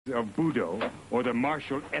of Budo, or the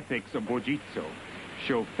martial ethics of Bojitsu,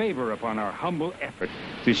 show favor upon our humble effort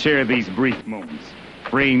to share these brief moments,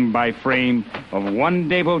 frame by frame, of one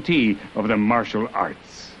devotee of the martial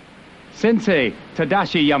arts. Sensei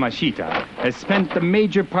Tadashi Yamashita has spent the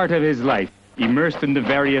major part of his life immersed in the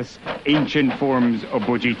various ancient forms of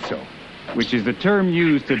Bojitsu, which is the term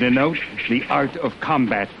used to denote the art of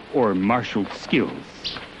combat or martial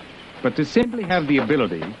skills. But to simply have the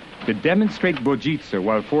ability to demonstrate Bojitsu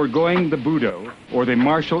while foregoing the Budo or the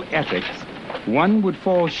martial ethics, one would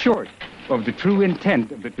fall short of the true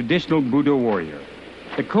intent of the traditional Budo warrior.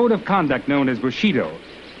 The code of conduct known as Bushido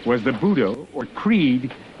was the Budo or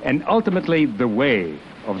creed and ultimately the way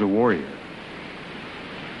of the warrior.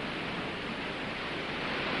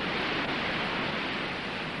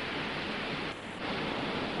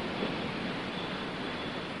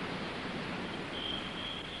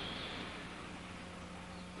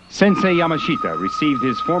 Sensei Yamashita received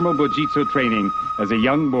his formal Bojitsu training as a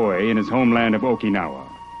young boy in his homeland of Okinawa.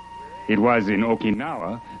 It was in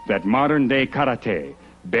Okinawa that modern-day karate,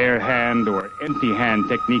 bare hand or empty hand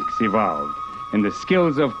techniques evolved, and the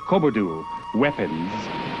skills of kobudo, weapons,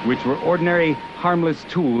 which were ordinary harmless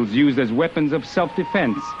tools used as weapons of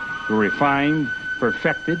self-defense, were refined,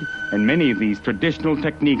 perfected, and many of these traditional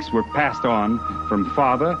techniques were passed on from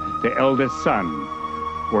father to eldest son,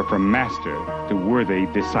 or from master to worthy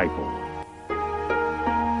disciple.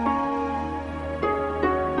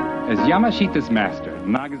 As Yamashita's master,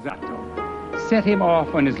 Nagasato, set him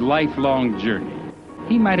off on his lifelong journey,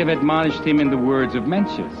 he might have admonished him in the words of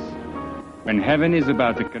Mencius. When heaven is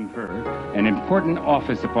about to confer an important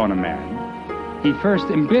office upon a man, he first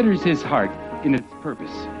embitters his heart in its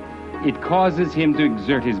purpose. It causes him to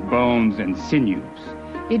exert his bones and sinews.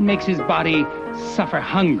 It makes his body suffer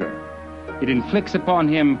hunger. It inflicts upon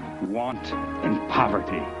him want and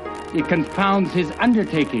poverty. It confounds his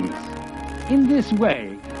undertakings. In this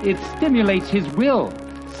way, it stimulates his will,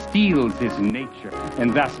 steels his nature,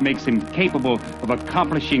 and thus makes him capable of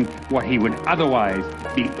accomplishing what he would otherwise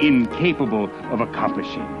be incapable of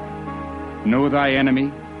accomplishing. Know thy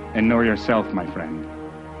enemy and know yourself, my friend.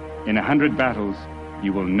 In 100 battles,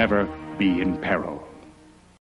 you will never be in peril.